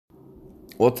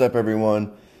What's up,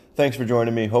 everyone? Thanks for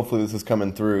joining me. Hopefully this is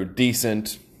coming through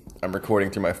decent. I'm recording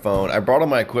through my phone. I brought all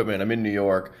my equipment. I'm in New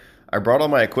York. I brought all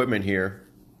my equipment here,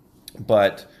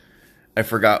 but I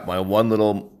forgot my one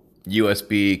little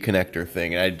USB connector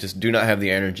thing, and I just do not have the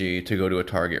energy to go to a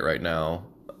Target right now.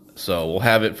 So we'll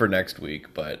have it for next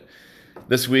week, but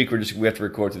this week we have to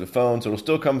record through the phone, so it'll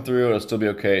still come through. It'll still be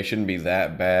okay. It shouldn't be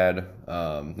that bad.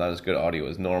 Not as good audio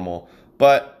as normal,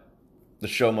 but the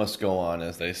show must go on,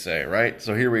 as they say, right?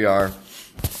 So here we are,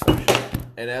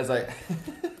 and as I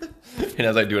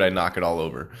do it, I knock it all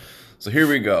over. So here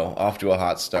we go, off to a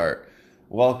hot start.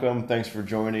 Welcome, thanks for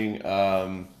joining.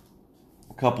 A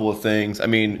couple of things. I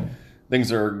mean,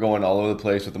 things are going all over the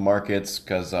place with the markets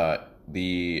because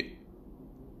the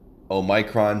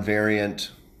Omicron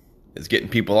variant is getting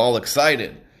people all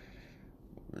excited.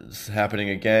 It's happening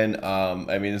again.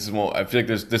 I mean, I feel like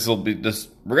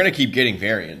we're gonna keep getting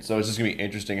variants, so it's just gonna be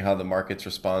interesting how the markets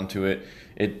respond to it.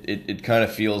 It kind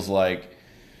of feels like,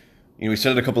 we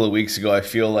said it a couple of weeks ago. I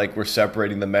feel like we're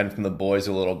separating the men from the boys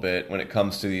a little bit when it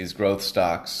comes to these growth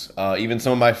stocks. Even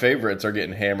some of my favorites are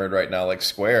getting hammered right now, like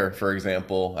Square, for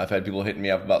example. I've had people hitting me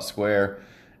up about Square.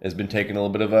 It's been taking a little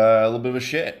bit of a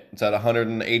shit. It's at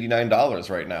 $189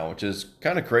 right now, which is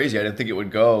kind of crazy. I didn't think it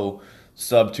would go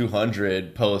sub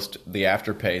 200 post the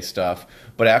Afterpay stuff,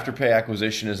 but Afterpay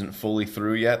acquisition isn't fully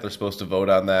through yet. They're supposed to vote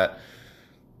on that.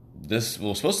 This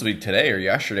was supposed to be today or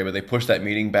yesterday, but they pushed that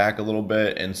meeting back a little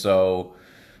bit, and so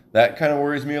that kind of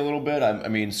worries me a little bit. I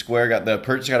mean, Square got the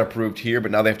purchase got approved here, but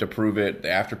now they have to approve it. The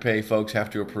Afterpay folks have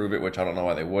to approve it, which I don't know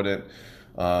why they wouldn't.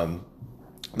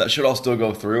 That should all still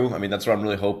go through. I mean, that's what I'm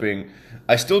really hoping.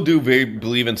 I still do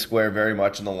believe in Square very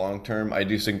much in the long term. I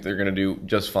do think they're going to do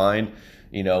just fine.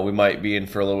 We might be in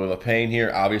for a little bit of a pain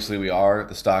here. Obviously, we are.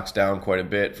 The stock's down quite a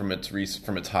bit from its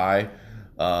high,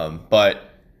 but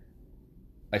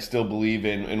I still believe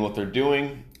in what they're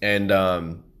doing,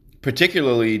 and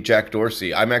particularly Jack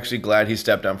Dorsey. I'm actually glad he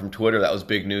stepped down from Twitter. That was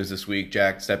big news this week.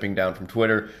 Jack stepping down from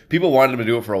Twitter. People wanted him to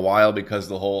do it for a while because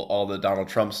all the Donald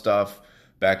Trump stuff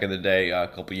back in the day, a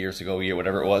couple years ago,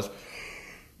 whatever it was.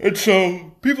 And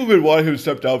so people have been wanting him to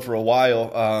step down for a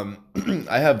while.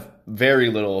 I have very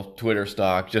little Twitter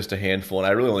stock, just a handful, and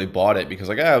I really only bought it because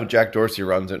Jack Dorsey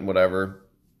runs it and whatever.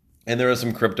 And there was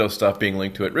some crypto stuff being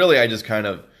linked to it. Really, I just kind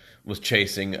of was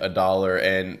chasing a dollar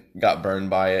and got burned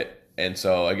by it. And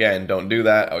so again, don't do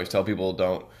that. I always tell people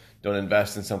don't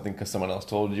invest in something because someone else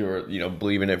told you, or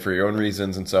believe in it for your own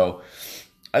reasons. And so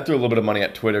I threw a little bit of money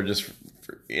at Twitter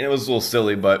it was a little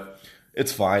silly, but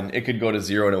it's fine. It could go to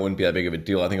zero and it wouldn't be that big of a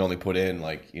deal. I think I only put in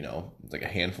like a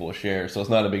handful of shares, so it's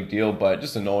not a big deal, but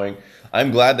just annoying.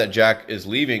 I'm glad that Jack is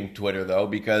leaving Twitter though,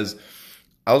 because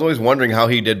I was always wondering how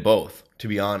he did both, to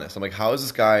be honest. I'm like, how is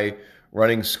this guy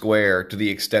running Square to the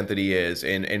extent that he is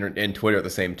in Twitter at the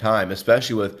same time,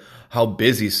 especially with how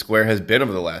busy Square has been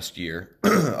over the last year?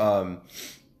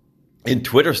 And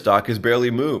Twitter stock has barely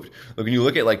moved. Look, when you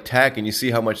look at like tech and you see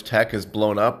how much tech has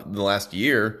blown up in the last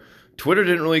year, Twitter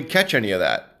didn't really catch any of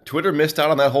that. Twitter missed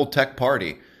out on that whole tech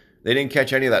party. They didn't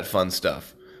catch any of that fun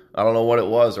stuff. I don't know what it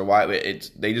was or why.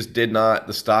 They just did not.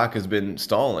 The stock has been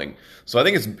stalling. So I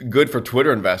think it's good for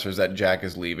Twitter investors that Jack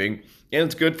is leaving, and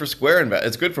it's good for Square investors.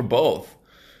 It's good for both,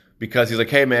 because he's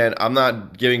like, hey man, I'm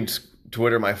not giving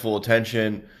Twitter my full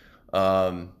attention.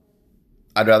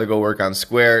 I'd rather go work on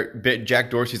Square. Jack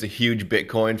Dorsey's a huge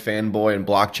Bitcoin fanboy and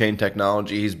blockchain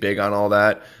technology. He's big on all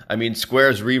that. I mean,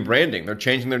 Square's rebranding. They're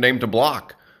changing their name to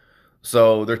Block.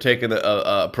 So they're taking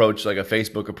the approach, like a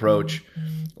Facebook approach,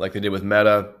 like they did with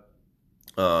Meta.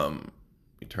 Let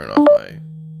me turn off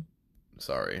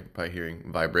sorry, probably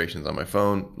hearing vibrations on my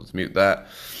phone. Let's mute that.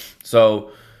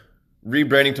 So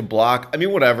rebranding to Block. I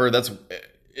mean, whatever.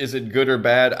 Is it good or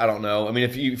bad? I don't know. I mean,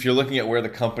 if you're looking at where the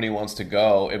company wants to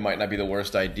go, it might not be the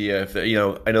worst idea.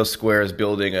 I know Square is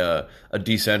building a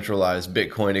decentralized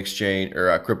Bitcoin exchange or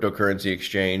a cryptocurrency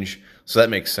exchange, so that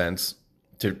makes sense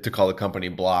to call the company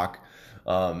Block.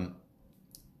 And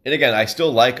again, I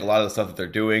still like a lot of the stuff that they're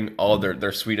doing, all of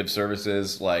their suite of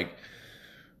services, like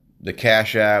the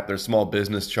Cash App, their small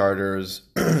business charters,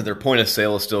 their point of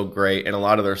sale is still great, and a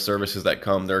lot of their services that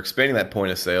they're expanding that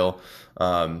point of sale.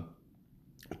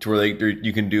 To where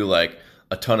you can do like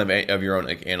a ton of your own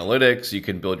analytics. You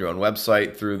can build your own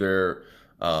website through their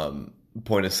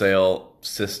point of sale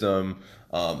system.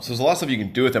 So there's a lot of stuff you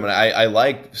can do with them, and I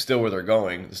like still where they're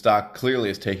going. The stock clearly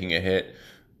is taking a hit.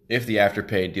 If the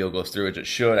Afterpay deal goes through, which it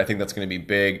should, I think that's going to be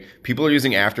big. People are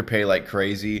using Afterpay like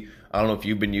crazy. I don't know if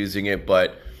you've been using it,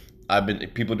 but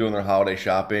people doing their holiday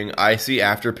shopping. I see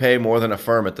Afterpay more than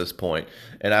Affirm at this point,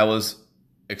 and I was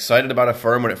excited about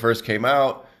Affirm when it first came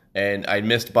out. and I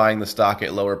missed buying the stock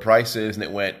at lower prices, and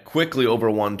it went quickly over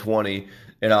 120.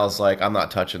 And I was like, I'm not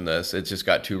touching this. It just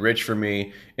got too rich for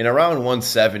me. And around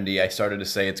 170, I started to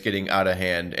say it's getting out of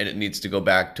hand and it needs to go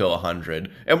back to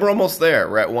 100. And we're almost there.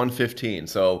 We're at 115.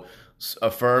 So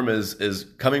Affirm is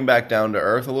coming back down to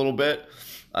earth a little bit.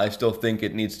 I still think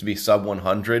it needs to be sub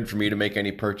 100 for me to make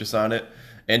any purchase on it.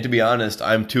 And to be honest,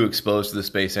 I'm too exposed to the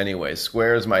space anyway.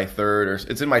 Square is my third, or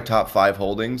it's in my top 5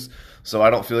 holdings. So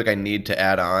I don't feel like I need to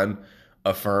add on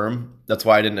Affirm. That's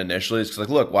why I didn't initially. It's like,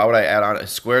 look, why would I add on?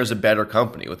 Square is a better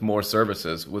company with more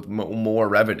services, with more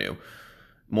revenue,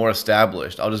 more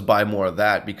established. I'll just buy more of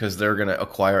that because they're going to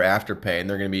acquire Afterpay and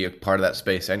they're going to be a part of that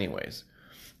space anyways.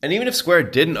 And even if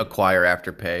Square didn't acquire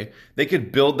Afterpay, they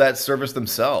could build that service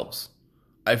themselves.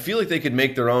 I feel like they could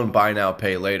make their own buy now,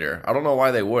 pay later. I don't know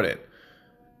why they wouldn't.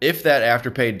 If that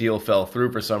Afterpay deal fell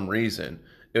through for some reason,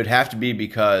 it would have to be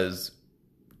because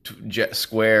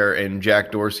Square and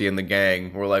Jack Dorsey and the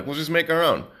gang were like, we'll just make our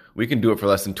own. We can do it for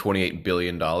less than $28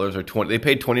 billion or 20. They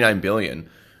paid $29 billion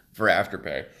for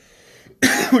Afterpay,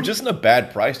 which isn't a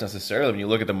bad price necessarily when you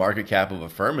look at the market cap of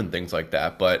Affirm and things like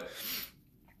that. But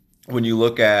when you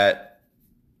look at,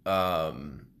 the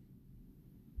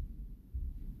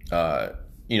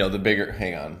bigger,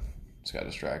 hang on, just got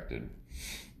distracted.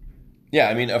 Yeah,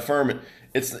 I mean, Affirm,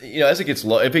 it's, as it gets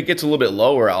low, if it gets a little bit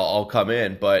lower, I'll come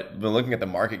in. But when looking at the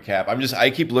market cap, I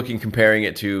keep comparing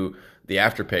it to the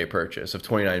Afterpay purchase of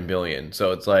 $29 billion.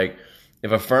 So it's like,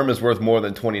 if Affirm is worth more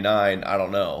than 29, I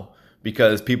don't know,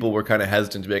 because people were kind of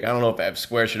hesitant to be like, I don't know if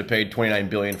Square should have paid $29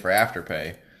 billion for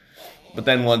Afterpay. But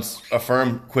then once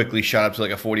Affirm quickly shot up to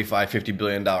like a $45-50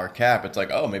 billion cap, it's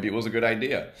like, oh, maybe it was a good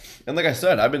idea. And like I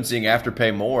said, I've been seeing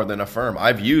Afterpay more than Affirm.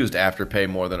 I've used Afterpay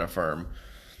more than Affirm.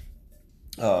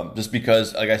 Just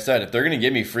because, like I said, if they're going to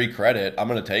give me free credit, I'm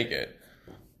going to take it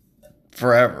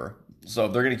forever. So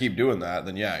if they're going to keep doing that,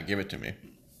 then yeah, give it to me.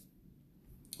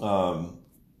 And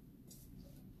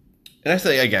I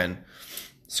say again,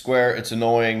 Square, it's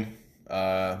annoying.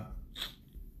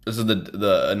 This is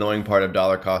the annoying part of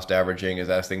dollar cost averaging is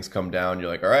as things come down, you're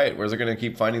like, all right, where's it going to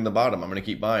keep finding the bottom? I'm going to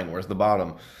keep buying. Where's the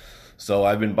bottom? So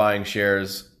I've been buying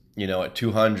shares, at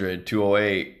 200,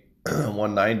 208,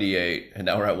 198, and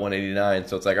now we're at 189.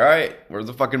 So it's like, all right, where's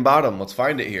the fucking bottom? Let's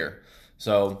find it here.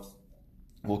 So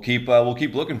we'll keep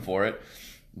looking for it,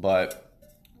 but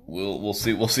we'll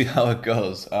see how it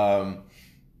goes.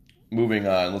 Moving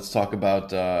on, let's talk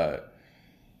about a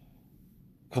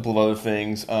couple of other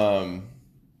things.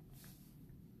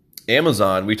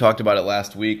 Amazon, we talked about it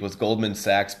last week, was Goldman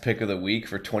Sachs pick of the week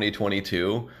for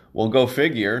 2022. Well, go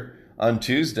figure. On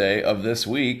Tuesday of this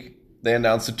week, they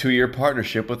announced a 2-year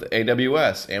partnership with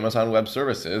AWS, Amazon Web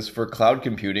Services, for cloud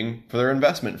computing for their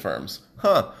investment firms.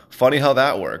 Funny how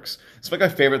that works. It's like my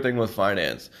favorite thing with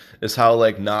finance is how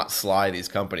not sly these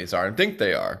companies are and think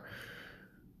they are.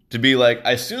 To be like,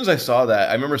 as soon as I saw that,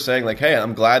 I remember saying hey,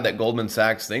 I'm glad that Goldman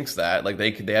Sachs thinks that.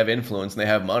 They have influence and they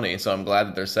have money, so I'm glad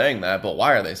that they're saying that. But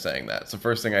why are they saying that? It's the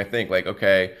first thing I think.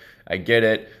 Okay, I get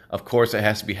it. Of course, it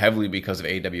has to be heavily because of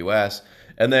AWS.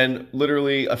 And then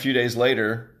literally a few days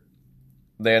later,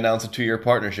 they announced a 2-year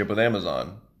partnership with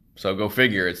Amazon. So go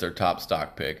figure, it's their top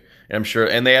stock pick. And I'm sure,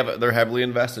 and they're heavily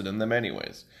invested in them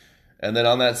anyways. And then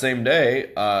on that same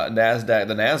day, the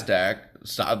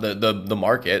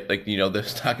market, the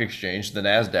stock exchange, the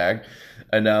NASDAQ,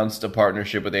 announced a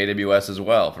partnership with AWS as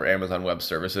well for Amazon Web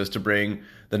Services to bring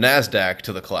the NASDAQ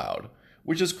to the cloud,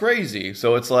 which is crazy.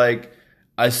 So it's like,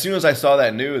 as soon as I saw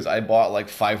that news, I bought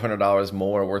 $500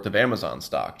 more worth of Amazon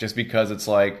stock just because it's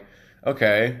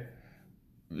okay,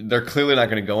 they're clearly not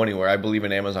going to go anywhere. I believe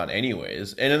in Amazon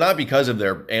anyways. And not because of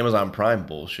their Amazon Prime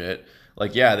bullshit.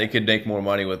 Yeah, they could make more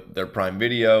money with their Prime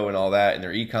Video and all that, and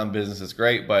their e-com business is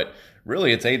great, but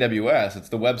really it's AWS, it's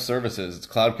the web services, it's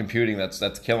cloud computing that's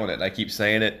killing it. And I keep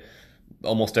saying it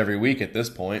almost every week at this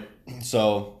point.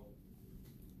 So,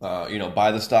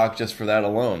 buy the stock just for that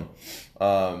alone.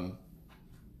 I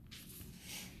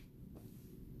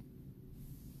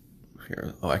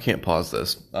can't pause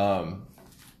this. All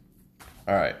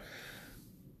right.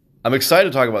 I'm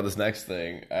excited to talk about this next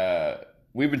thing.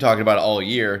 We've been talking about it all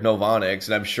year, Novonix,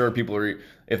 and I'm sure people are,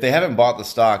 if they haven't bought the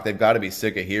stock, they've got to be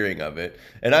sick of hearing of it.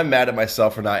 And I'm mad at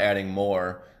myself for not adding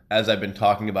more as I've been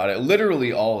talking about it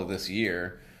literally all of this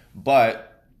year.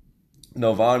 But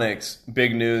Novonix,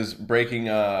 big news, breaking, we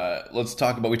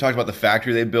talked about the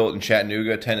factory they built in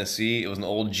Chattanooga, Tennessee. It was an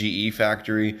old GE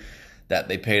factory that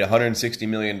they paid $160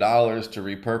 million to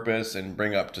repurpose and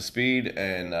bring up to speed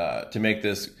and to make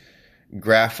this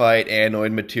graphite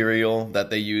anode material that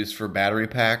they use for battery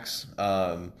packs.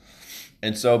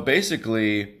 And so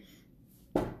basically,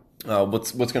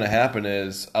 what's going to happen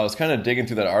is I was kind of digging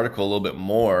through that article a little bit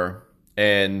more,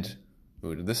 and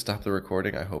ooh, did this stop the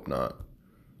recording? I hope not.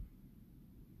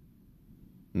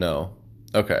 No.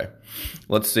 Okay.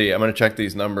 Let's see. I'm going to check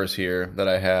these numbers here that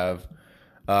I have.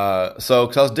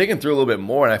 Because I was digging through a little bit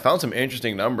more, and I found some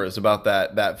interesting numbers about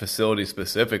that facility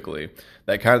specifically.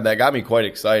 That got me quite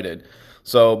excited.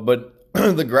 So, but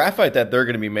the graphite that they're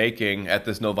going to be making at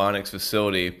this Novonix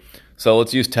facility. So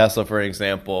let's use Tesla for an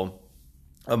example.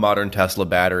 A modern Tesla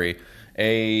battery,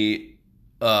 a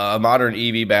modern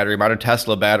EV battery, modern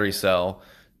Tesla battery cell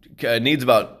needs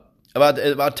about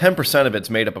 10% of it's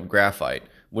made up of graphite,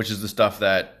 which is the stuff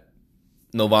that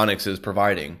Novonix is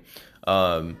providing.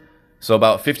 So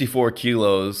about 54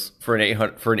 kilos for an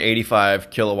 85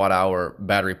 kilowatt hour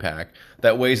battery pack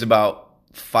that weighs about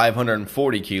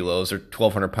 540 kilos or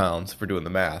 1,200 pounds if we're doing the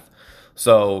math.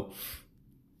 So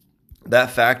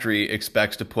that factory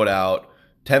expects to put out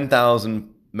 10,000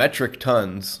 metric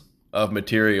tons of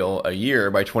material a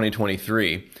year by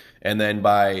 2023. And then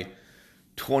by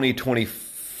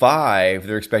 2025,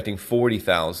 they're expecting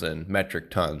 40,000 metric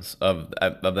tons of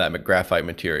that graphite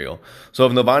material. So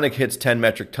if Novonix hits 10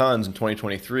 metric tons in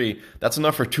 2023, that's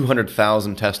enough for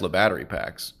 200,000 Tesla battery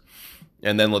packs.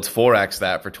 And then let's 4x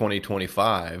that for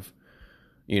 2025,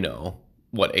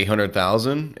 what,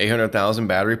 800,000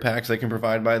 battery packs they can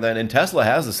provide by then. And Tesla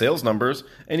has the sales numbers.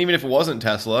 And even if it wasn't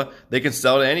Tesla, they can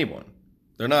sell to anyone.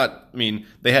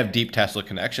 They have deep Tesla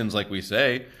connections, like we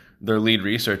say. Their lead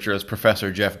researcher is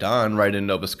Professor Jeff Dahn, right in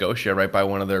Nova Scotia, right by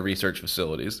one of their research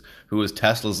facilities, who is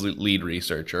Tesla's lead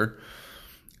researcher.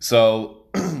 So,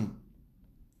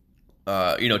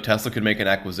 Tesla could make an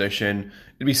acquisition.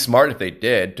 It'd be smart if they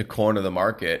did to corner the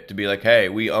market, to be like, hey,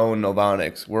 we own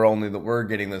Novonix. We're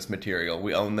getting this material.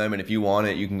 We own them, and if you want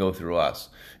it, you can go through us.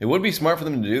 It would be smart for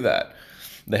them to do that.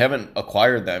 They haven't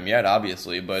acquired them yet,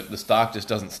 obviously, but the stock just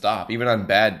doesn't stop. Even on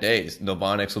bad days,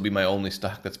 Novonix will be my only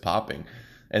stock that's popping.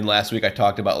 And last week I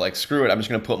talked about, screw it, I'm just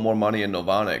going to put more money in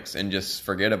Novonix and just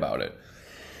forget about it.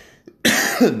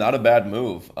 Not a bad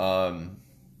move.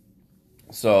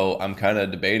 So I'm kind of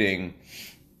debating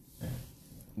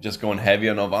just going heavy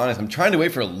on Novonix. I'm trying to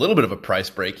wait for a little bit of a price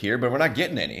break here, but we're not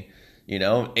getting any.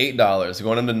 $8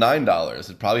 going into $9.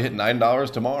 It'd probably hit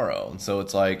 $9 tomorrow. And so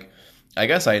it's I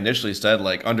guess I initially said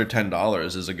under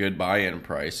 $10 is a good buy-in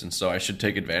price. And so I should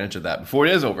take advantage of that before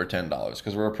it is over $10,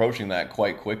 because we're approaching that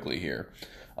quite quickly here.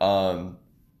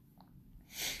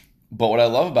 But what I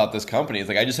love about this company is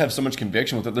I just have so much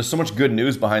conviction with it. There's so much good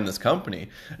news behind this company.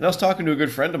 And I was talking to a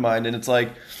good friend of mine, and it's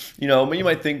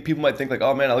people might think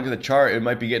oh man, I look at the chart, it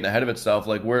might be getting ahead of itself.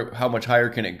 How much higher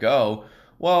can it go?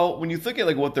 Well, when you look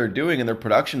at what they're doing and their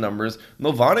production numbers,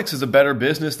 Novonix is a better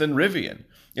business than Rivian.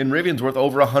 And Rivian's worth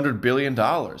over $100 billion.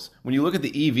 When you look at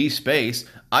the EV space,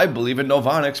 I believe in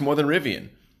Novonix more than Rivian.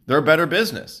 They're a better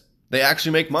business. They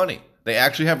actually make money. They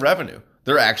actually have revenue.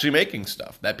 They're actually making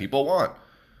stuff that people want.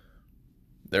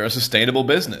 They're a sustainable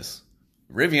business.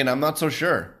 Rivian, I'm not so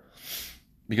sure.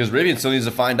 Because Rivian still needs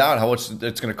to find out how much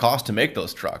it's going to cost to make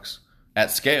those trucks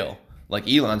at scale. Like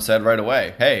Elon said right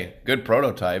away, hey, good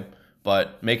prototype,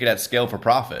 but make it at scale for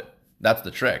profit. That's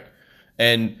the trick.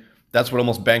 And that's what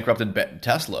almost bankrupted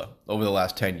Tesla over the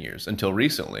last 10 years until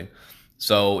recently.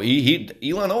 So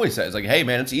Elon always says, hey,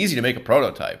 man, it's easy to make a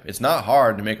prototype. It's not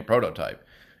hard to make a prototype.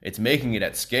 It's making it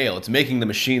at scale. It's making the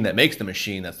machine that makes the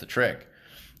machine. That's the trick.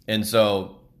 And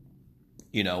so,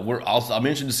 I'm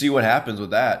interested to see what happens with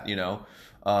that.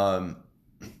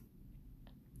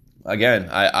 Again,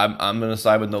 I'm going to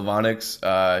side with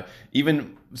Novonix.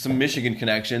 Even some Michigan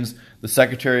connections. The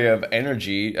Secretary of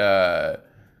Energy,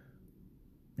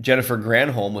 Jennifer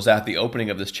Granholm, was at the opening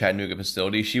of this Chattanooga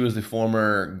facility. She was the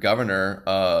former governor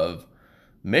of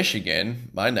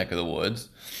Michigan, my neck of the woods.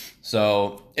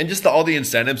 So, and just all the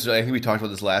incentives, I think we talked about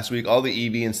this last week, all the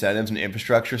EV incentives and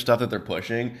infrastructure stuff that they're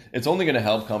pushing, it's only going to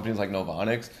help companies like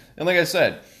Novonix. And like I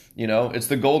said, it's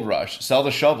the gold rush. Sell the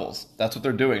shovels. That's what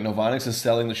they're doing. Novonix is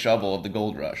selling the shovel of the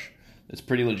gold rush. It's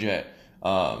pretty legit.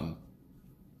 And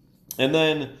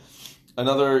then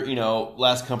another,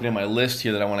 last company on my list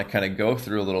here that I want to kind of go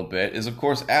through a little bit is, of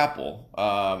course, Apple.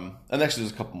 And actually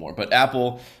there's a couple more, but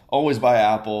Apple, always buy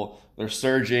Apple. They're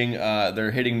surging. They're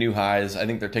hitting new highs. I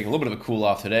think they're taking a little bit of a cool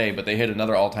off today, but they hit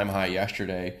another all-time high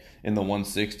yesterday in the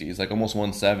 160s, almost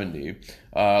 170.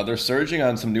 They're surging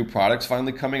on some new products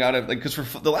finally coming out of, because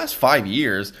for the last 5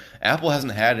 years, Apple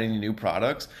hasn't had any new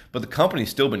products, but the company's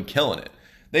still been killing it.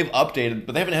 They've updated,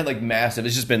 but they haven't had massive.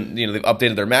 It's just been, they've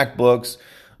updated their MacBooks.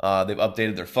 They've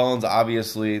updated their phones,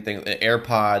 obviously,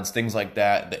 AirPods, things like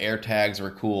that. The AirTags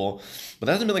were cool. But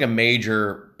that hasn't been a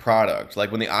major product.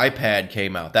 When the iPad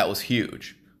came out, that was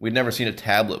huge. We'd never seen a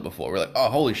tablet before. We're like, oh,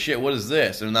 holy shit, what is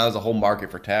this? And now there's a whole market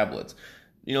for tablets.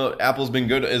 You know, Apple's been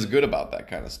good about that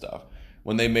kind of stuff.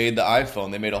 When they made the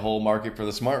iPhone, they made a whole market for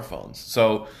the smartphones.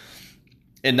 So,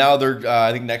 and now they're,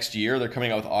 I think next year they're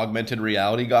coming out with augmented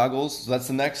reality goggles. So that's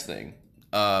the next thing.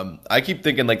 I keep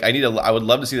thinking like I would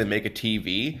love to see them make a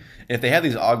TV. And if they have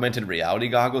these augmented reality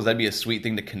goggles, that'd be a sweet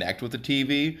thing to connect with the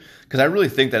TV. Because I really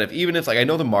think that even if like I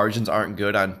know the margins aren't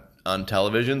good on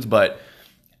televisions, but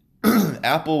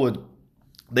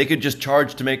they could just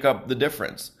charge to make up the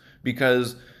difference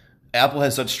because Apple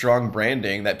has such strong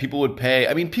branding that people would pay.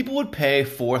 I mean, people would pay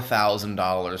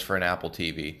 $4,000 for an Apple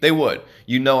TV. They would.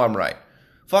 You know I'm right.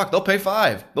 Fuck, they'll pay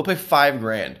 $5,000. They'll pay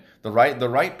 $5,000. The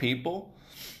right people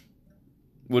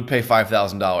would pay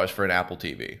 $5,000 for an Apple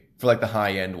TV for like the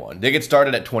high end one. They get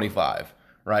started at $25,000,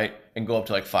 right, and go up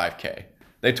to like $5,000.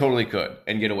 They totally could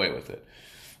and get away with it.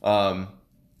 And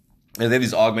they have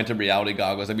these augmented reality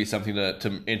goggles. That'd be something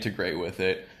to integrate with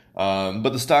it. But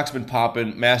the stock's been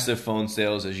popping. Massive phone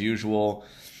sales as usual.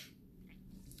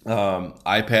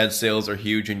 iPad sales are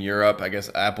huge in Europe. I guess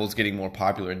Apple's getting more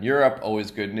popular in Europe.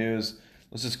 Always good news.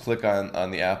 Let's just click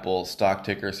on the Apple stock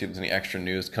ticker, see if there's any extra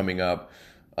news coming up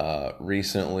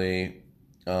recently.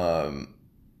 I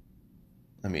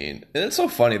mean, it's so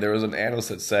funny. There was an analyst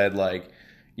that said like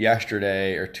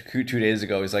yesterday or two days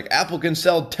ago, he's like, Apple can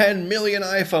sell 10 million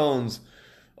iPhones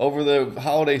over the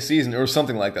holiday season or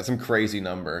something like that, some crazy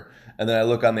number. And then I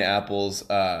look on the Apple's,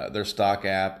 their stock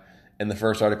app, and the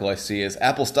first article I see is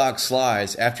Apple stock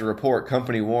slides after report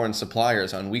company warns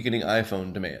suppliers on weakening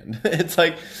iPhone demand. It's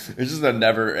like, it's just a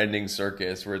never-ending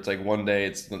circus where it's like one day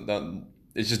it's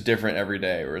just different every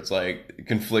day, where it's like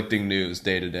conflicting news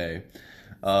day to day.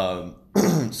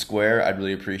 Square, I'd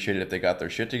really appreciate it if they got their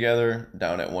shit together,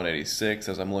 down at 186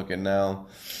 as I'm looking now.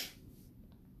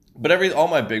 But all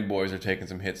my big boys are taking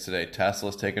some hits today.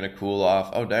 Tesla's taking a cool off.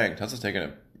 Oh dang, Tesla's taking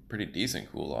a pretty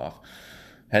decent cool off.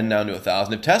 Heading down to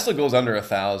 1,000. If Tesla goes under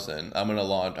 1,000, I'm gonna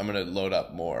load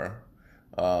up more.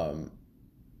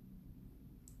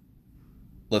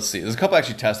 Let's see. There's a couple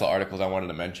actually Tesla articles I wanted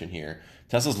to mention here.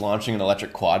 Tesla's launching an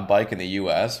electric quad bike in the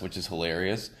U.S., which is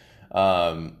hilarious.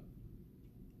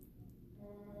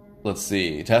 Let's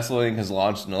see. Tesla Inc. has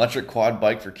launched an electric quad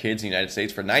bike for kids in the United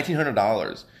States for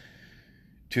 $1,900.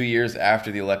 2 years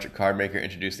after the electric car maker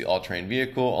introduced the all-terrain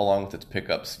vehicle, along with its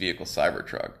pickups vehicle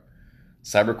Cybertruck.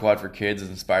 Cyberquad for kids is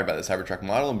inspired by the Cybertruck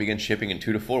model and begins shipping in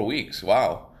 2 to 4 weeks.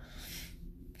 Wow.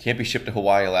 Can't be shipped to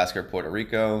Hawaii, Alaska, or Puerto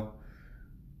Rico.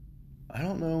 I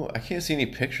don't know. I can't see any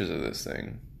pictures of this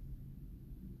thing.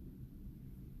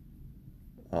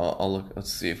 I'll look.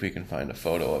 Let's see if we can find a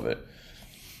photo of it.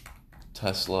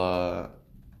 Tesla.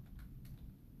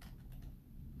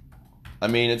 I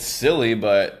mean, it's silly,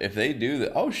 but if they do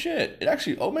that, oh shit! It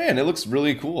actually, oh man, it looks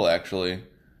really cool. Actually,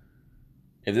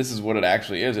 if this is what it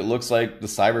actually is, it looks like the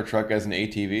Cybertruck as an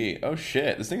ATV. Oh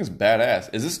shit, this thing is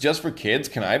badass. Is this just for kids?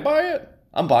 Can I buy it?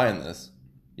 I'm buying this.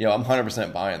 Yo, I'm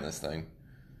 100% buying this thing.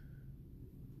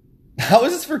 How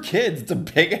is this for kids? It's a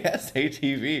big ass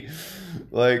ATV.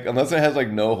 Like, unless it has like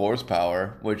no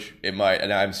horsepower, which it might,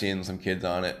 and I'm seeing some kids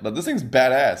on it. But this thing's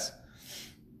badass.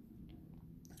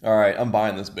 All right, I'm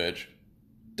buying this bitch.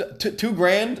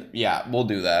 $2,000? Yeah, we'll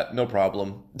do that. No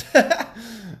problem.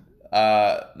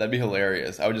 That'd be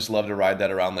hilarious. I would just love to ride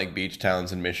that around like beach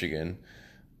towns in Michigan.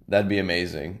 That'd be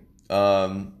amazing.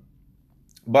 But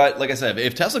like I said,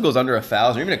 if Tesla goes under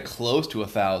 1,000, or even close to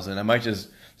 1,000, I might just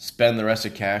spend the rest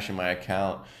of cash in my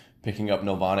account picking up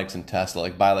Novonix and Tesla.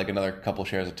 Like buy like another couple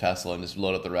shares of Tesla and just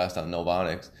load up the rest on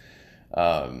Novonix.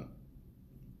 But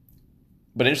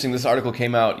interesting, this article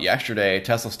came out yesterday.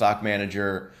 Tesla stock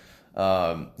manager,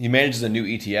 he manages a new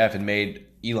ETF and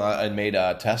made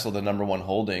Tesla the number one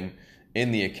holding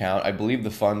in the account. I believe the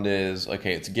fund is,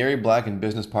 it's Gary Black and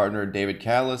business partner David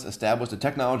Callis established a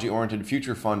technology-oriented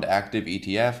future fund active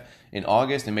ETF in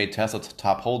August and made Tesla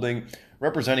top holding,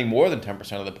 representing more than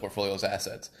 10% of the portfolio's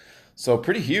assets. So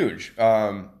pretty huge.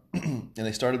 And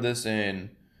they started this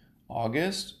in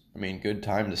August. I mean, good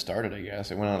time to start it, I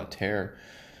guess. It went on a tear.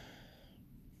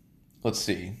 Let's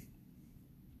see.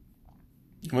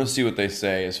 I'm going to see what they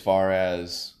say as far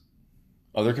as...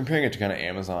 Oh, they're comparing it to kind of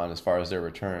Amazon as far as their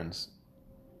returns.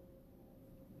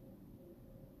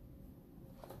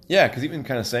 Yeah, because even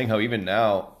kind of saying how even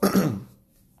now,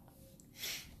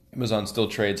 Amazon still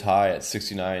trades high at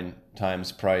 69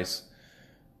 times price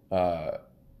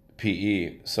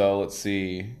PE. So let's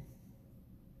see.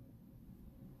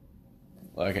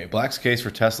 Okay, Black's case for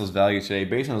Tesla's value today,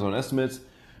 based on his own estimates,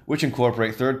 which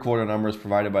incorporate third quarter numbers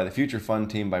provided by the Future Fund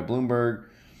team by Bloomberg.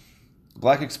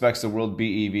 Black expects the world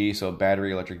BEV, so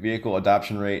battery electric vehicle,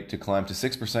 adoption rate to climb to 6%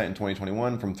 in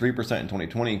 2021 from 3% in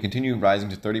 2020 and continue rising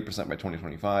to 30% by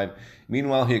 2025.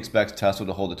 Meanwhile, he expects Tesla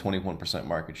to hold a 21%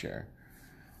 market share.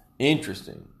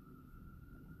 Interesting.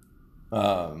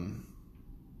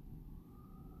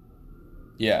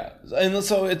 Yeah. And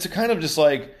so it's kind of just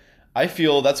like, I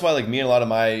feel that's why like me and a lot of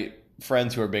my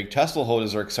friends who are big Tesla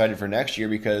holders are excited for next year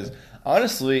because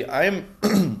honestly, I'm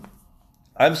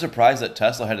surprised that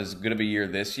Tesla had as good of a year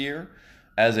this year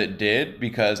as it did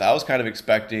because I was kind of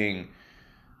expecting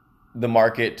the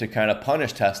market to kind of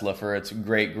punish Tesla for its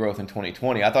great growth in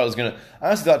 2020. I honestly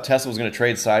thought Tesla was going to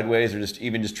trade sideways or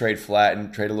just trade flat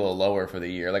and trade a little lower for the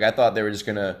year. Like I thought they were just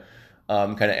going to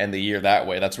kind of end the year that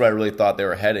way. That's where I really thought they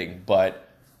were heading, but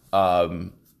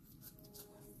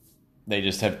they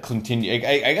just have continued.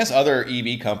 I guess other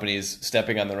EV companies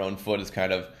stepping on their own foot have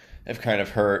kind of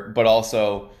hurt, but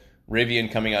also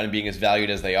Rivian coming out and being as valued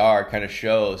as they are kind of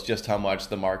shows just how much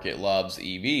the market loves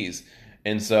EVs.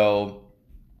 And so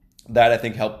that I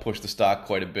think helped push the stock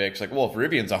quite a bit. It's like, well, if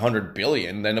Rivian's $100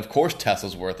 billion, then of course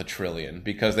Tesla's worth $1 trillion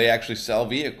because they actually sell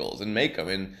vehicles and make them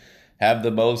and have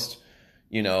the most,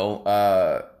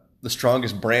 the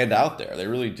strongest brand out there. They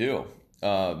really do.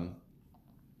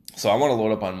 So I want to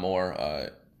load up on more.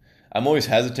 I'm always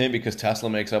hesitant because Tesla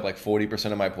makes up like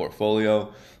 40% of my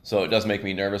portfolio. So it does make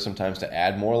me nervous sometimes to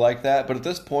add more like that. But at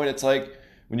this point, it's like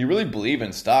when you really believe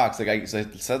in stocks, like I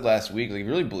said last week, like if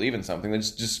you really believe in something, then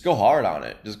just go hard on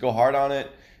it. Just go hard on it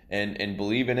and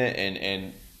believe in it.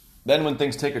 And then when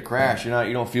things take a crash, you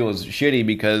don't feel as shitty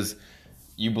because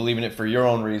you believe in it for your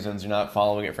own reasons. You're not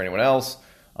following it for anyone else.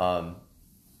 So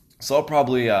I'll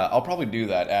probably do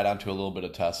that. Add on to a little bit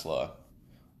of Tesla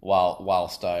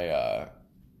whilst I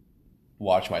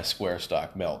watch my Square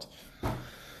stock melt.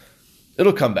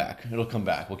 It'll come back. We'll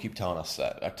keep telling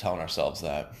ourselves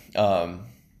that.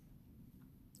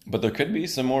 But there could be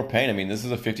some more pain. I mean, this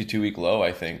is a 52-week low,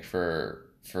 I think, for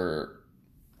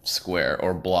Square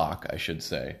or Block, I should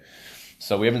say.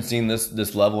 So we haven't seen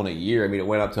this level in a year. I mean, it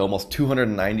went up to almost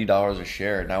 $290 a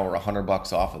share. Now we're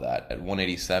 $100 off of that at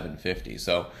 $187.50.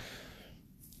 So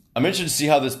I'm interested to see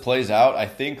how this plays out. I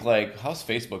think, like, how's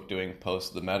Facebook doing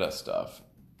post the Meta stuff?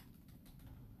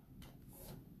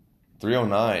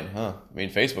 309, huh? I mean,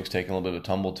 Facebook's taking a little bit of a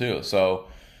tumble too. So,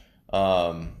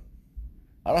 I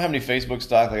don't have any Facebook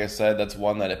stock. Like I said, that's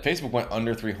one that if Facebook went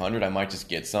under 300, I might just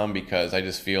get some because I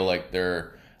just feel like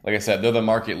they're the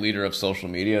market leader of social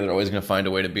media. They're always going to find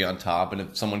a way to be on top. And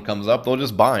if someone comes up, they'll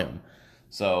just buy them.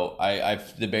 So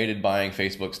I've debated buying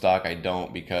Facebook stock. I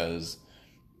don't because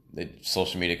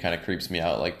social media kind of creeps me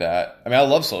out like that. I mean, I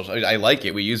love social. I like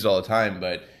it. We use it all the time,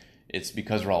 but it's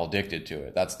because we're all addicted to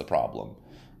it. That's the problem.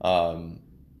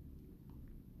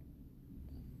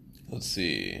 Let's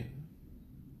see.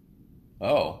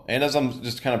 Oh, and as I'm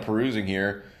just kind of perusing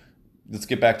here, let's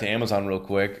get back to Amazon real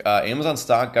quick. Amazon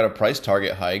stock got a price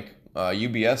target hike.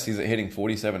 UBS sees it hitting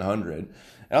 4,700. And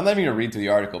I'm not even going to read through the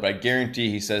article, but I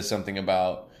guarantee he says something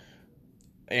about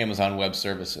Amazon Web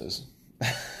Services.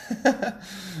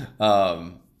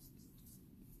 Actually,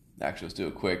 let's do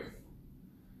it quick.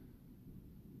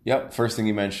 Yep, first thing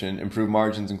you mentioned, improved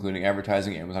margins, including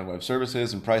advertising, Amazon Web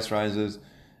Services, and price rises.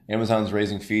 Amazon's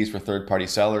raising fees for third-party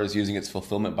sellers using its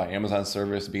Fulfillment by Amazon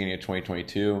service beginning of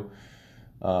 2022.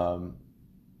 Oh,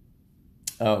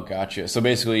 gotcha. So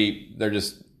basically, they're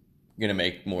just going to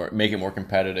make it more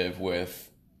competitive with.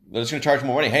 They're just going to charge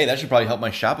more money. Hey, that should probably help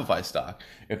my Shopify stock.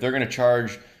 If they're going to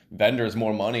charge vendors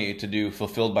more money to do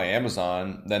Fulfilled by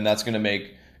Amazon, then that's going to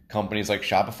make companies like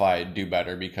Shopify do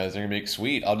better because they're going to be like,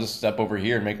 sweet, I'll just step over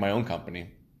here and make my own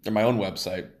company or my own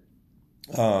website.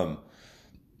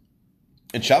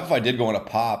 And Shopify did go on a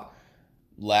pop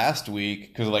last week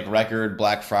because of like record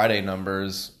Black Friday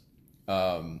numbers.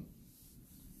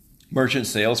 Merchant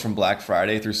sales from Black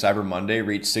Friday through Cyber Monday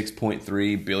reached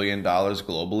 $6.3 billion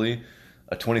globally,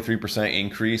 a 23%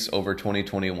 increase over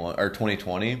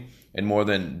 2020, and more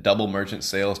than double merchant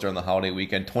sales during the holiday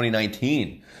weekend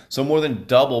 2019. So more than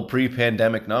double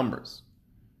pre-pandemic numbers.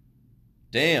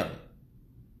 Damn.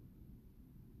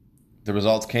 The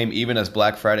results came even as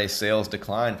Black Friday sales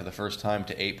declined for the first time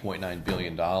to $8.9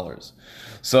 billion.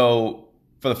 So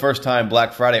for the first time,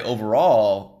 Black Friday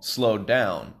overall slowed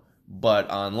down,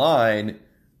 but online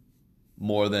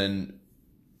more than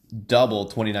double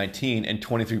 2019 and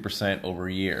 23% over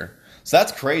a year. So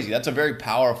that's crazy. That's a very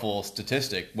powerful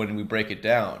statistic when we break it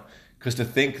down. Because to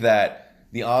think that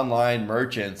the online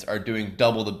merchants are doing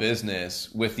double the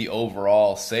business with the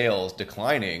overall sales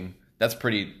declining, that's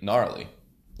pretty gnarly.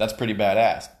 That's pretty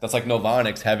badass. That's like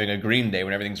Novonix having a green day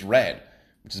when everything's red,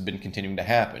 which has been continuing to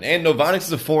happen. And Novonix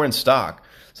is a foreign stock.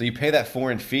 So you pay that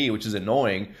foreign fee, which is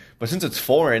annoying. But since it's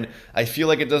foreign, I feel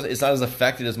like it's not as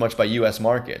affected as much by U.S.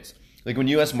 markets. Like when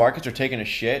U.S. markets are taking a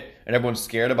shit and everyone's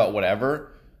scared about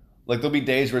whatever, like there'll be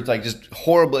days where it's like just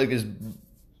horrible, like just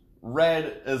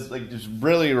red as like just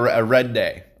really a red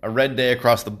day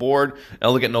across the board. And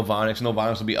I'll look at Novonix.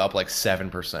 Novonix will be up like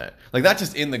 7%. Like that's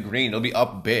just in the green. It'll be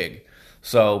up big.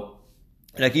 So,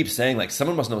 and I keep saying like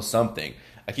someone must know something.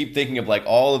 I keep thinking of like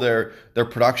all of their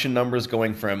production numbers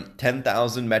going from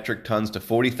 10,000 metric tons to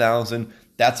 40,000.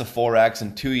 That's a 4x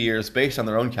in 2 years based on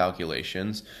their own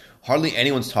calculations. Hardly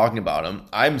anyone's talking about them.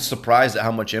 I'm surprised at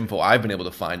how much info I've been able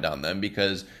to find on them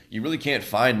because you really can't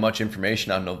find much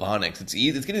information on Novonix. It's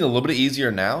getting a little bit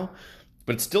easier now,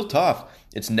 but it's still tough.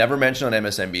 It's never mentioned on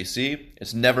MSNBC.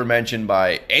 It's never mentioned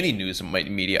by any news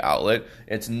media outlet.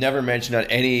 It's never mentioned on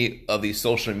any of these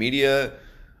social media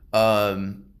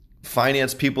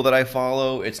finance people that I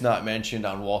follow. It's not mentioned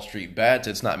on Wall Street Bets.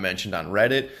 It's not mentioned on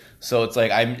Reddit. So it's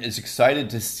like I'm excited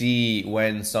to see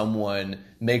when someone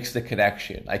makes the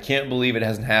connection. I can't believe it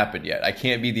hasn't happened yet. I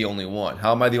can't be the only one.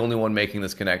 How am I the only one making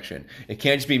this connection? It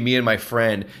can't just be me and my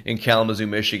friend in Kalamazoo,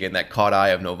 Michigan that caught eye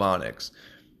of Novonix.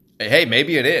 Hey,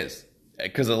 maybe it is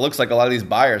because it looks like a lot of these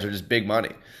buyers are just big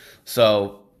money.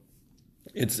 So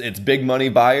it's big money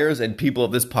buyers and people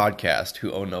of this podcast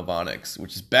who own Novonix,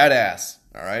 which is badass.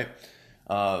 All right.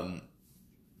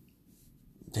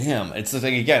 Damn, it's the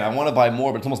thing again. I want to buy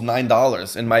more, but it's almost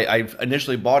 $9, and I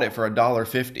initially bought it for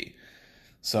 $1.50.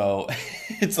 So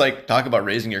it's like talk about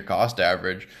raising your cost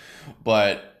average,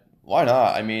 but why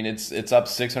not? I mean, it's up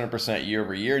 600% year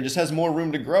over year, and just has more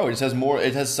room to grow. It just has more.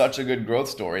 It has such a good growth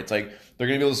story. It's like they're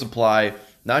going to be able to supply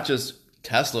not just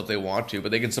Tesla if they want to,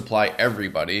 but they can supply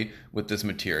everybody with this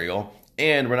material,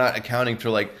 and we're not accounting for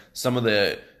like some of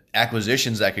the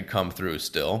acquisitions that could come through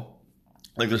still.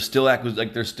 Like there's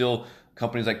still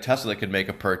companies like Tesla that could make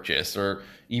a purchase, or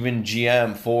even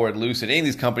GM, Ford, Lucid, any of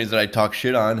these companies that I talk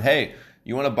shit on. Hey,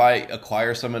 you want to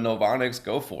acquire some of Novonix,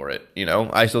 go for it. You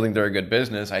know, I still think they're a good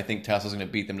business. I think Tesla's going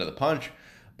to beat them to the punch,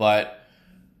 but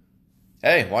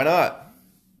hey, why not?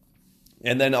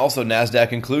 And then also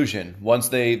NASDAQ inclusion. Once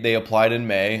they applied in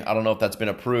May, I don't know if that's been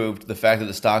approved. The fact that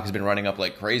the stock has been running up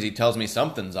like crazy tells me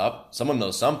something's up. Someone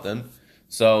knows something.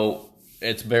 So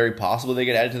it's very possible they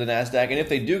get added to the NASDAQ. And if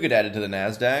they do get added to the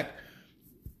NASDAQ,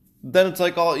 then it's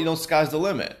like sky's the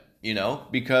limit,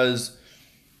 because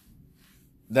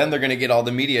then they're going to get all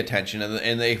the media attention.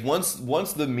 And they once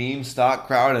the meme stock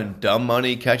crowd and dumb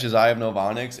money catches eye of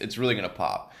Novonix, it's really going to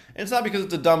pop. And it's not because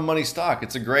it's a dumb money stock.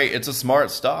 It's a smart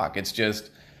stock. It's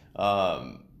just,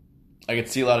 I could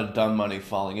see a lot of dumb money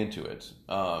falling into it.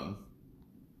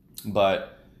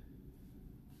 But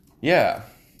yeah,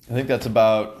 I think that's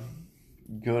about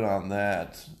good on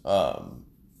that.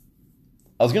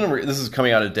 This is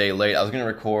coming out a day late. I was gonna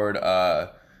record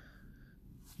the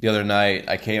other night.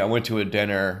 I went to a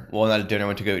dinner. Well, not a dinner. I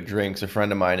went to go get drinks. A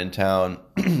friend of mine in town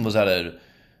was at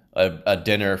a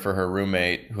dinner for her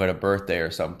roommate who had a birthday or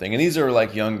something. And these are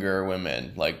like younger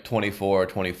women, like 24,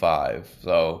 25.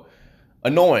 So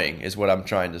annoying is what I'm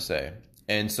trying to say.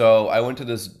 And so I went to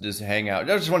this hangout.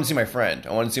 I just wanted to see my friend.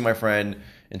 I wanted to see my friend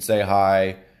and say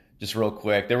hi. Just real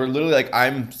quick. They were literally like,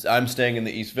 I'm staying in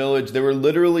the East Village. They were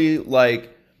literally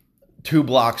like 2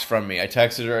 blocks from me. I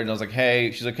texted her and I was like,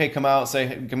 hey. She's like, hey, come out.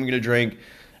 Come get a drink. And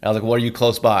I was like, well, are you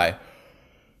close by?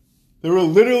 They were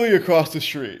literally across the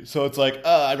street. So it's like,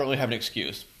 I don't really have an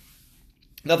excuse.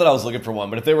 Not that I was looking for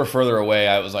one, but if they were further away,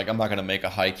 I was like, I'm not going to make a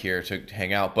hike here to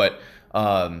hang out. But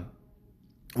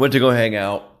went to go hang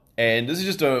out. And this is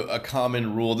just a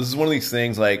common rule. This is one of these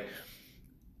things like,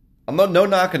 I'm no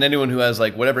knock on anyone who has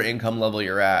like whatever income level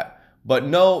you're at, but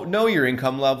know your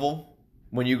income level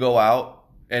when you go out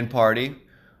and party.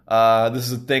 This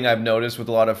is a thing I've noticed with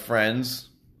a lot of friends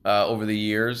over the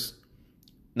years,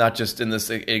 not just in this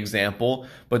example,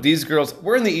 but these girls,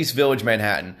 we're in the East Village,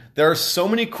 Manhattan. There are so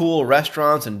many cool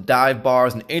restaurants and dive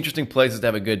bars and interesting places to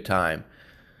have a good time.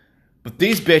 But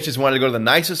these bitches wanted to go to the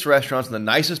nicest restaurants and the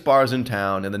nicest bars in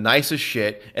town and the nicest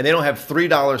shit, and they don't have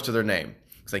 $3 to their name.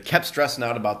 They kept stressing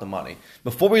out about the money.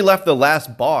 Before we left the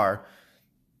last bar,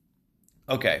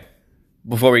 hang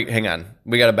on.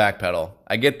 We got to backpedal.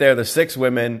 I get there, there's 6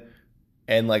 women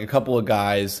and like a couple of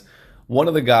guys. One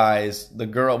of the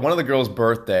girl's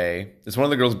birthday,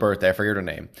 I forget her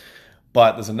name.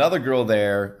 But there's another girl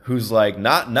there who's like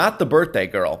not the birthday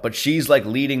girl, but she's like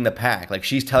leading the pack. Like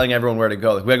she's telling everyone where to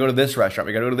go. Like, we gotta go to this restaurant.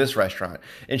 We gotta go to this restaurant.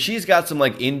 And she's got some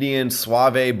like Indian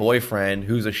suave boyfriend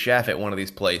who's a chef at one of these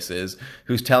places,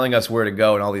 who's telling us where to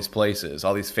go in all these places,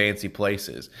 all these fancy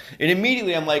places. And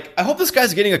immediately I'm like, I hope this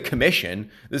guy's getting a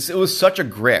commission. It was such a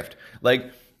grift.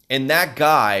 Like, And that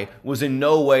guy was in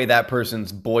no way that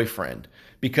person's boyfriend,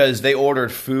 because they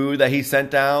ordered food that he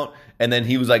sent out, and then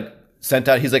he was like,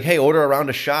 he's like, hey, order a round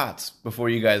of shots before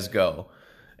you guys go.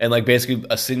 And like basically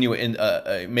insinuating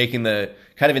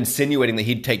that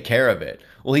he'd take care of it.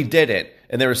 Well, he didn't.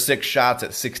 And there were 6 shots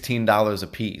at $16 a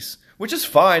piece, which is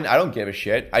fine. I don't give a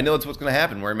shit. I know it's what's going to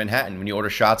happen. We're in Manhattan. When you order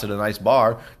shots at a nice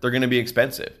bar, they're going to be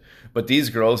expensive. But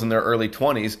these girls in their early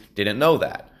 20s didn't know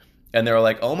that. And they were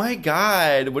like, oh my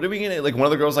God, what are we going to, like one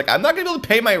of the girls was like, I'm not going to be able to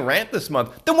pay my rent this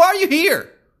month. Then why are you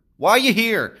here? Why are you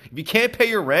here? If you can't pay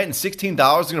your rent and $16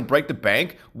 is going to break the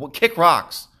bank, well, kick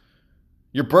rocks.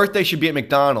 Your birthday should be at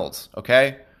McDonald's,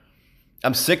 okay?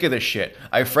 I'm sick of this shit.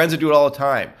 I have friends that do it all the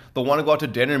time. They'll want to go out to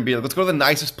dinner and be like, let's go to the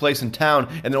nicest place in town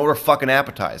and then order fucking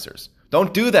appetizers.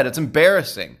 Don't do that. It's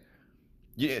embarrassing.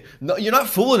 You're not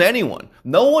fooling anyone.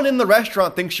 No one in the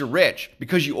restaurant thinks you're rich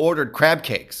because you ordered crab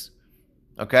cakes,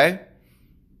 okay?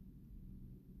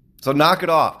 So knock it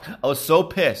off. I was so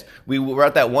pissed. We were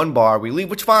at that one bar. We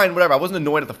leave, which fine, whatever. I wasn't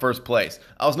annoyed at the first place.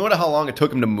 I was annoyed at how long it took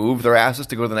them to move their asses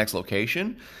to go to the next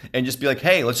location and just be like,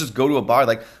 hey, let's just go to a bar.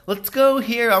 Like, let's go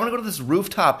here. I want to go to this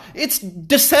rooftop. It's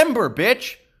December,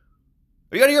 bitch.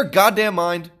 Are you out of your goddamn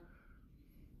mind?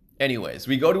 Anyways,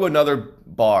 we go to another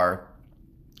bar.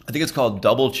 I think it's called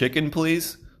Double Chicken,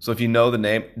 Please. So if you know the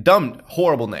name,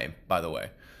 horrible name, by the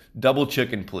way. Double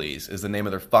Chicken, Please is the name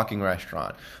of their fucking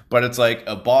restaurant. But it's like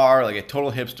a bar, like a total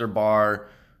hipster bar,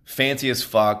 fancy as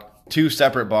fuck, 2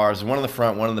 separate bars, one in the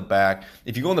front, one in the back.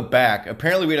 If you go in the back,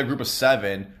 apparently we had a group of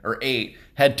 7 or 8,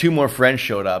 had 2 more friends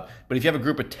showed up. But if you have a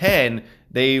group of 10,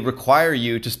 they require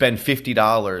you to spend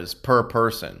 $50 per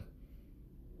person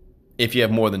if you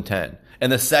have more than 10.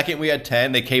 And the second we had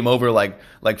 10, they came over like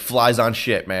flies on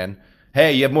shit, man.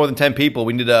 Hey, you have more than 10 people.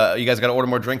 We need you guys got to order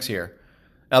more drinks here.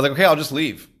 And I was like, okay, I'll just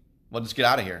leave. We'll just get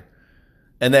out of here.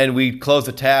 And then we closed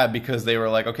the tab because they were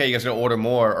like, okay, you guys got to order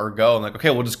more or go. I'm like, okay,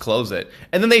 we'll just close it.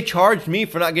 And then they charged me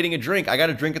for not getting a drink. I got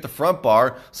a drink at the front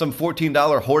bar, some $14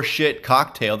 horseshit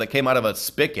cocktail that came out of a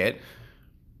spigot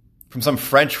from some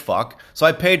French fuck. So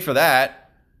I paid for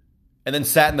that and then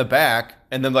sat in the back.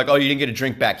 And then like, oh, you didn't get a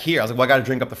drink back here. I was like, well, I got a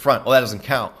drink up the front. Well, that doesn't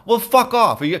count. Well, fuck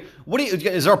off.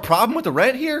 Is there a problem with the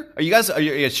rent here? Are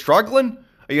you struggling?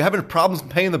 Are you having problems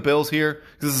paying the bills here?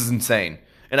 Because this is insane.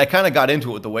 And I kind of got into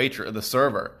it with the waiter, the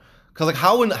server. Because like,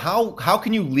 how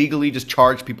can you legally just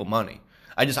charge people money?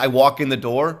 I walk in the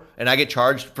door and I get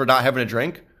charged for not having a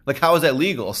drink? Like, how is that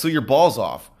legal? I'll sue your balls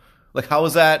off. Like, how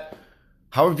is that?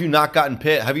 How have you not gotten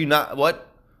pit? Have you not, what?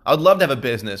 I would love to have a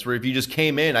business where if you just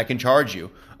came in, I can charge you.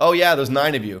 Oh yeah, there's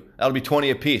 9 of you. That'll be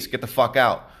 20 a piece. Get the fuck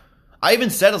out. I even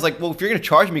said, I was like, well, if you're going to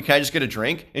charge me, can I just get a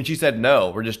drink? And she said, no,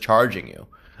 we're just charging you.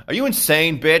 Are you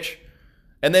insane, bitch?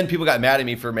 And then people got mad at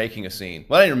me for making a scene.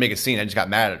 Well, I didn't make a scene. I just got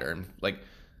mad at her and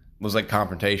was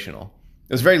confrontational.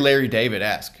 It was very Larry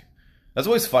David-esque. That's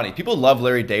always funny. People love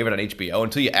Larry David on HBO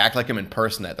until you act like him in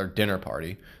person at their dinner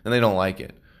party. Then they don't like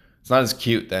it. It's not as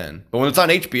cute then. But when it's on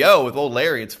HBO with old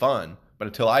Larry, it's fun. But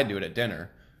until I do it at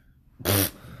dinner.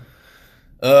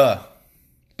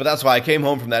 But that's why I came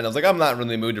home from that and I was like, I'm not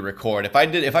really in the mood to record.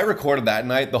 If I recorded that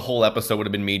night, the whole episode would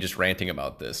have been me just ranting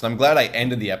about this. And I'm glad I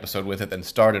ended the episode with it than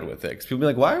started with it. Because people be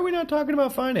like, why are we not talking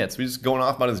about finance? We're just going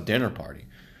off about his dinner party.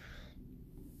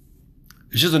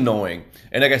 It's just annoying.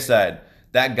 And like I said,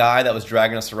 that guy that was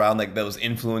dragging us around, that was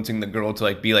influencing the girl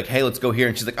to be like, hey, let's go here.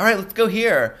 And she's like, all right, let's go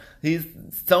here. He's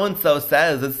so-and-so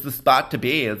says it's the spot to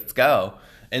be. Let's go.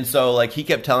 And so, he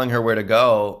kept telling her where to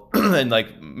go and,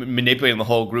 manipulating the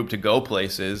whole group to go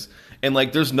places. And,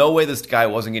 there's no way this guy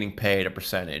wasn't getting paid a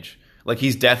percentage.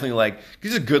 He's definitely,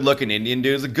 he's a good-looking Indian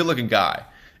dude. He's a good-looking guy.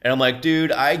 And I'm like,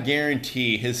 dude, I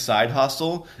guarantee his side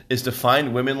hustle is to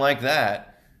find women like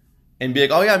that and be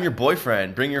like, oh, yeah, I'm your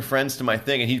boyfriend. Bring your friends to my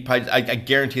thing. And I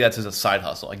guarantee that's his side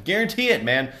hustle. I guarantee it,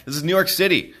 man. This is New York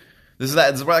City. This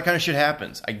is where that kind of shit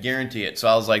happens. I guarantee it. So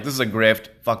I was like, this is a grift.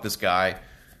 Fuck this guy.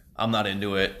 I'm not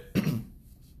into it.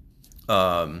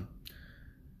 And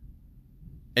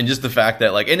just the fact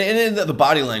that and the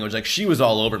body language, she was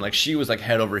all over him. She was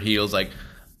head over heels,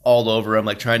 all over him,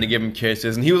 trying to give him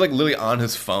kisses. And he was literally on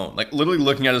his phone, literally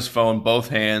looking at his phone, both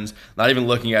hands, not even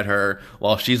looking at her,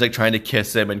 while she's trying to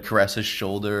kiss him and caress his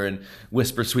shoulder and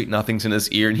whisper sweet nothings in his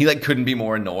ear. And he couldn't be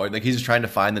more annoyed. He's just trying to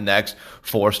find the next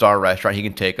 4-star restaurant he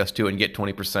can take us to and get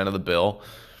 20% of the bill.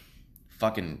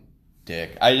 Fucking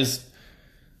dick.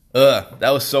 That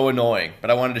was so annoying.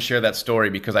 But I wanted to share that story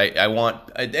because I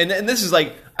want, and this is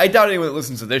I doubt anyone that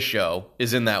listens to this show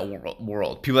is in that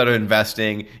world. People that are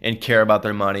investing and care about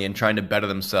their money and trying to better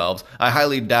themselves, I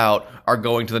highly doubt are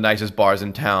going to the nicest bars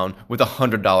in town with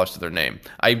 $100 to their name.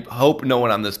 I hope no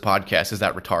one on this podcast is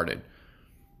that retarded.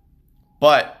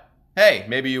 But hey,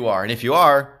 maybe you are. And if you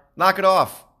are, knock it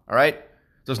off, all right?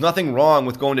 There's nothing wrong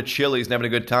with going to Chili's and having a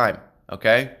good time,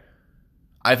 okay?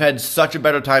 I've had such a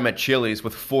better time at Chili's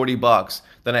with $40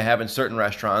 than I have in certain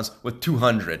restaurants with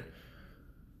 $200.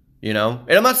 You know?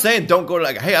 And I'm not saying don't go to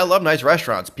like, hey, I love nice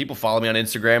restaurants. People follow me on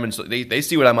Instagram and so they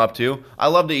see what I'm up to. I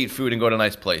love to eat food and go to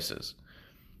nice places.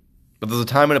 But there's a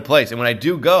time and a place. And when I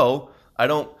do go, I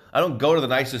don't go to the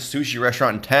nicest sushi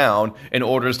restaurant in town and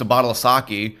order just a bottle of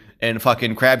sake and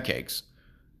fucking crab cakes.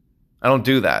 I don't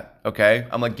do that, okay?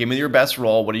 I'm like, give me your best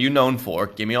roll. What are you known for?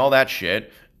 Give me all that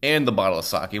shit and the bottle of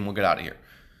sake and we'll get out of here.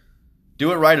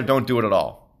 Do it right or don't do it at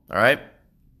all right?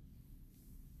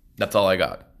 That's all I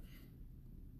got.